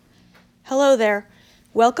Hello there.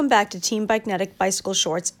 Welcome back to Team Bikenetic Bicycle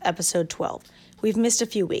Shorts, episode 12. We've missed a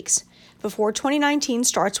few weeks. Before 2019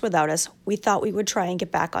 starts without us, we thought we would try and get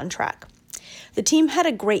back on track. The team had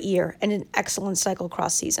a great year and an excellent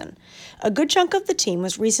cyclocross season. A good chunk of the team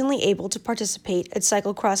was recently able to participate at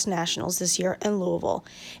Cyclocross Nationals this year in Louisville,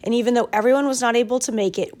 and even though everyone was not able to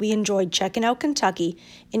make it, we enjoyed checking out Kentucky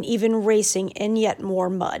and even racing in yet more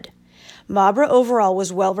mud. Mabra overall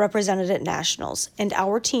was well represented at Nationals, and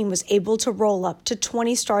our team was able to roll up to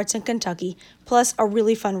 20 starts in Kentucky, plus a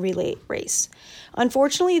really fun relay race.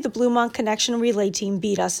 Unfortunately, the Bluemont Connection relay team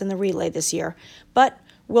beat us in the relay this year, but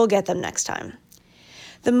we'll get them next time.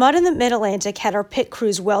 The mud in the Mid-Atlantic had our pit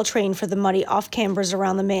crews well trained for the muddy off-cambers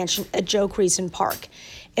around the mansion at Joe Creason Park,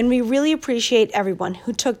 and we really appreciate everyone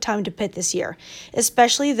who took time to pit this year,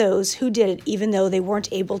 especially those who did it even though they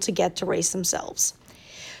weren't able to get to race themselves.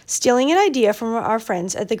 Stealing an idea from our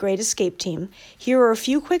friends at the Great Escape team, here are a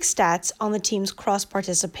few quick stats on the team's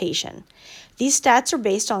cross-participation. These stats are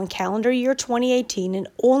based on calendar year 2018 and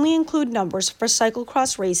only include numbers for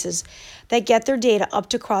cyclocross races that get their data up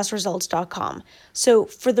to crossresults.com. So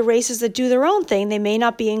for the races that do their own thing, they may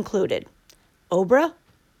not be included. Obra,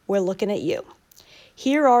 we're looking at you.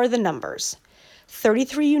 Here are the numbers.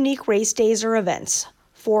 33 unique race days or events,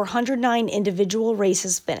 409 individual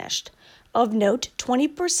races finished. Of note,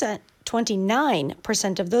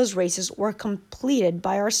 29% of those races were completed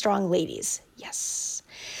by our strong ladies. Yes.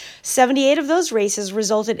 78 of those races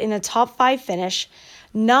resulted in a top 5 finish.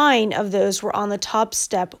 9 of those were on the top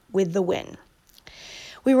step with the win.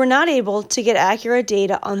 We were not able to get accurate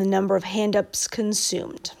data on the number of hand-ups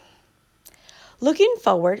consumed. Looking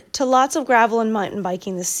forward to lots of gravel and mountain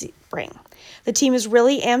biking this spring. The team is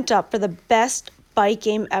really amped up for the best bike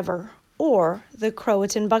game ever, or the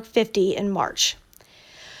Croatan Buck 50 in March.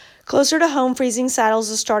 Closer to home, Freezing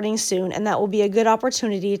Saddles is starting soon, and that will be a good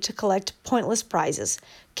opportunity to collect pointless prizes.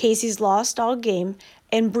 Casey's Lost Dog game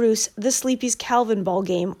and Bruce the Sleepy's Calvin Ball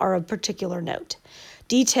game are of particular note.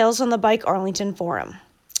 Details on the Bike Arlington forum.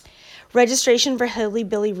 Registration for Hilly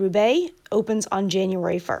Billy Roubaix opens on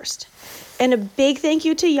January 1st. And a big thank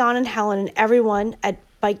you to Jan and Helen and everyone at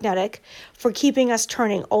Bikenetic for keeping us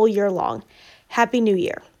turning all year long. Happy New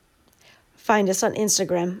Year. Find us on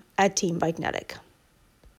Instagram at Team Bikenetic.